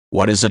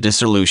What is a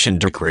dissolution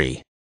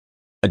decree?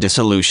 A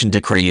dissolution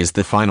decree is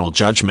the final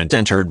judgment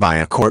entered by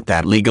a court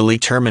that legally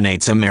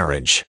terminates a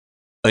marriage.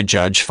 A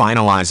judge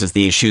finalizes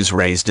the issues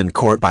raised in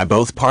court by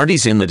both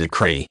parties in the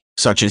decree,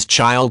 such as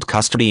child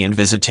custody and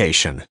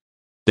visitation.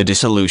 The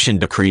dissolution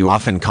decree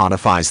often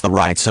codifies the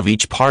rights of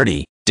each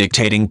party,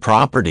 dictating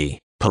property,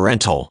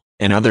 parental,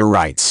 and other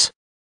rights.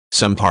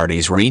 Some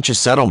parties reach a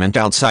settlement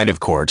outside of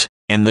court,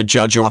 and the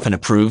judge often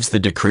approves the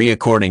decree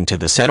according to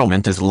the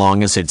settlement as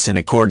long as it's in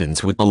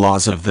accordance with the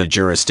laws of the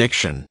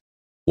jurisdiction.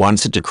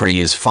 Once a decree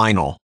is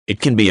final,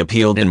 it can be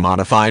appealed and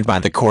modified by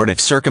the court if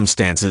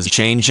circumstances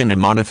change and a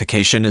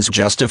modification is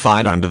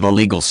justified under the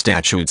legal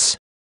statutes.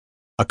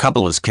 A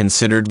couple is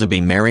considered to be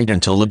married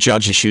until a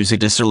judge issues a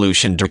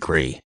dissolution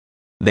decree.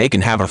 They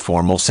can have a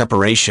formal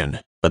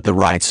separation, but the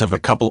rights of a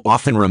couple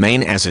often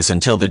remain as is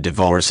until the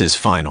divorce is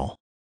final.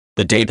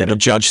 The date that a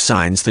judge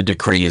signs the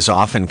decree is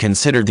often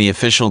considered the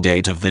official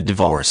date of the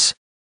divorce.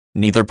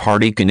 Neither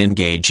party can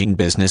engage in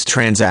business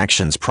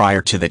transactions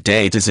prior to that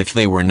date as if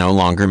they were no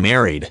longer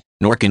married,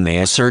 nor can they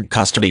assert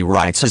custody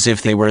rights as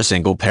if they were a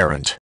single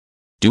parent.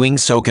 Doing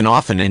so can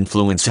often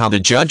influence how the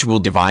judge will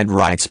divide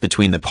rights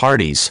between the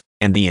parties,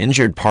 and the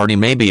injured party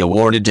may be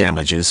awarded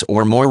damages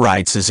or more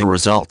rights as a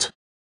result.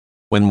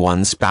 When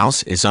one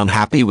spouse is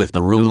unhappy with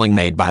the ruling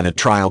made by the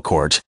trial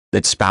court,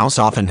 that spouse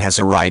often has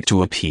a right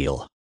to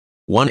appeal.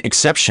 One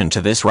exception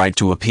to this right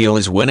to appeal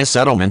is when a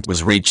settlement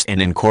was reached and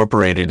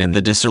incorporated in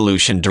the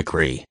dissolution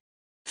decree.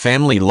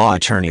 Family law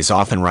attorneys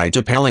often write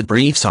appellate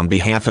briefs on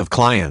behalf of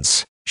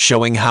clients,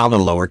 showing how the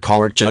lower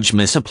court judge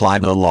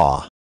misapplied the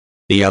law.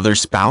 The other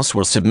spouse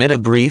will submit a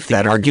brief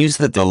that argues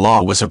that the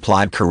law was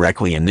applied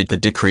correctly and that the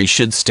decree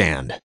should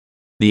stand.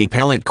 The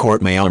appellate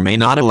court may or may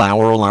not allow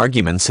oral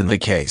arguments in the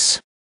case.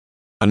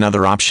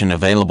 Another option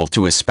available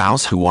to a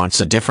spouse who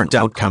wants a different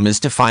outcome is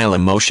to file a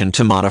motion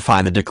to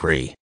modify the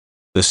decree.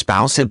 The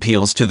spouse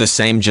appeals to the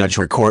same judge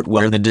or court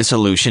where the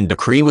dissolution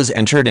decree was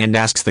entered and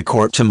asks the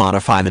court to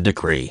modify the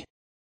decree.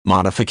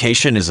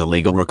 Modification is a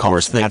legal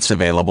recourse that's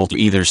available to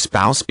either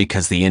spouse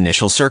because the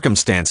initial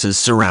circumstances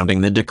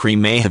surrounding the decree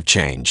may have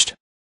changed.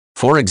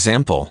 For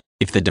example,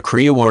 if the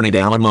decree awarded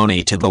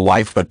alimony to the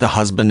wife but the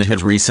husband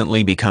had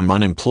recently become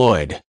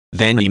unemployed,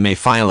 then he may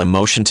file a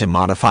motion to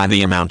modify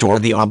the amount or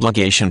the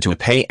obligation to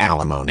pay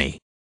alimony.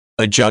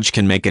 A judge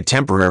can make a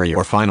temporary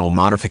or final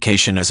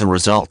modification as a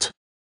result.